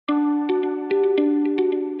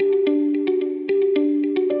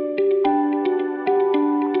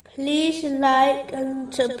like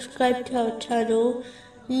and subscribe to our channel.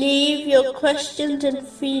 Leave your questions and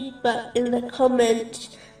feedback in the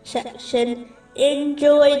comments section.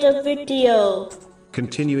 Enjoy the video.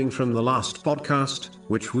 Continuing from the last podcast,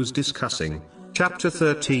 which was discussing chapter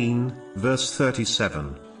 13, verse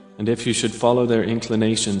 37. And if you should follow their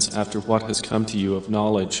inclinations after what has come to you of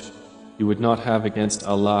knowledge, you would not have against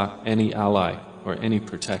Allah any ally or any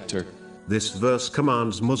protector. This verse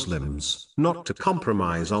commands Muslims not to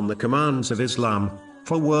compromise on the commands of Islam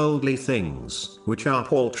for worldly things, which are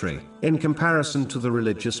paltry in comparison to the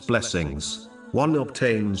religious blessings one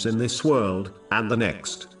obtains in this world and the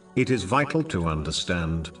next. It is vital to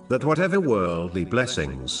understand that whatever worldly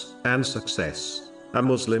blessings and success a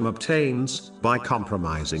Muslim obtains by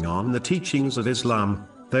compromising on the teachings of Islam,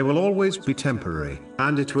 they will always be temporary,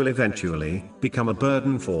 and it will eventually become a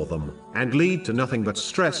burden for them and lead to nothing but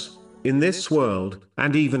stress in this world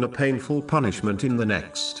and even a painful punishment in the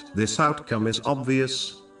next. This outcome is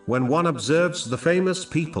obvious when one observes the famous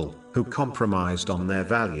people who compromised on their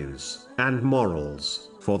values and morals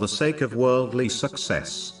for the sake of worldly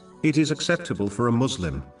success. It is acceptable for a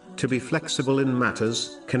Muslim to be flexible in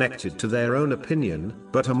matters connected to their own opinion,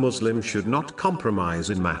 but a Muslim should not compromise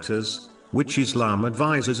in matters which Islam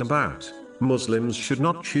advises about. Muslims should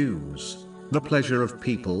not choose the pleasure of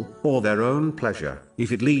people or their own pleasure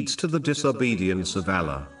if it leads to the disobedience of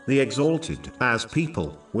Allah, the Exalted, as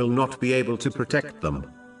people will not be able to protect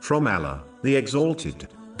them from Allah, the Exalted.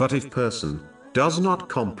 But if person does not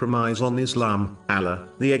compromise on Islam, Allah,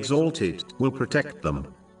 the Exalted, will protect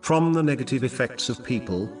them from the negative effects of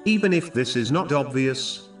people, even if this is not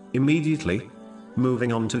obvious immediately.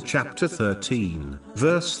 Moving on to chapter 13,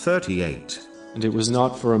 verse 38. And it was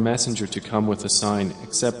not for a messenger to come with a sign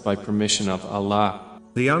except by permission of Allah.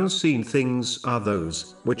 The unseen things are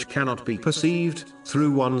those which cannot be perceived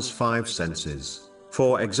through one's five senses.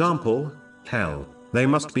 For example, hell. They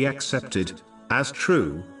must be accepted as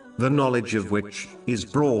true, the knowledge of which is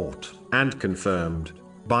brought and confirmed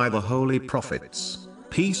by the holy prophets,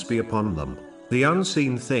 peace be upon them. The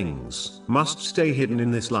unseen things must stay hidden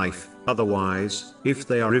in this life, otherwise, if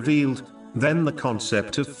they are revealed, then the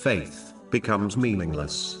concept of faith becomes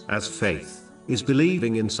meaningless, as faith is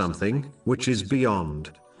believing in something which is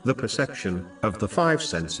beyond the perception of the five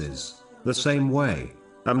senses. The same way,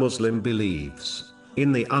 a Muslim believes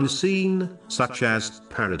in the unseen, such as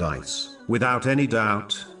paradise, without any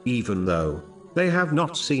doubt, even though they have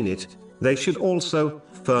not seen it. They should also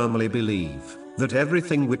firmly believe that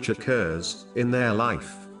everything which occurs in their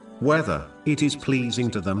life, whether it is pleasing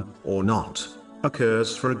to them or not,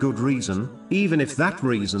 occurs for a good reason, even if that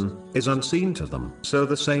reason is unseen to them. So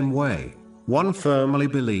the same way, one firmly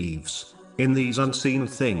believes in these unseen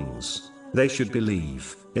things, they should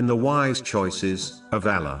believe in the wise choices of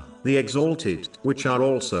Allah, the Exalted, which are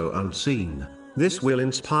also unseen. This will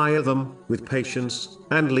inspire them with patience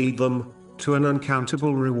and lead them to an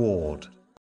uncountable reward.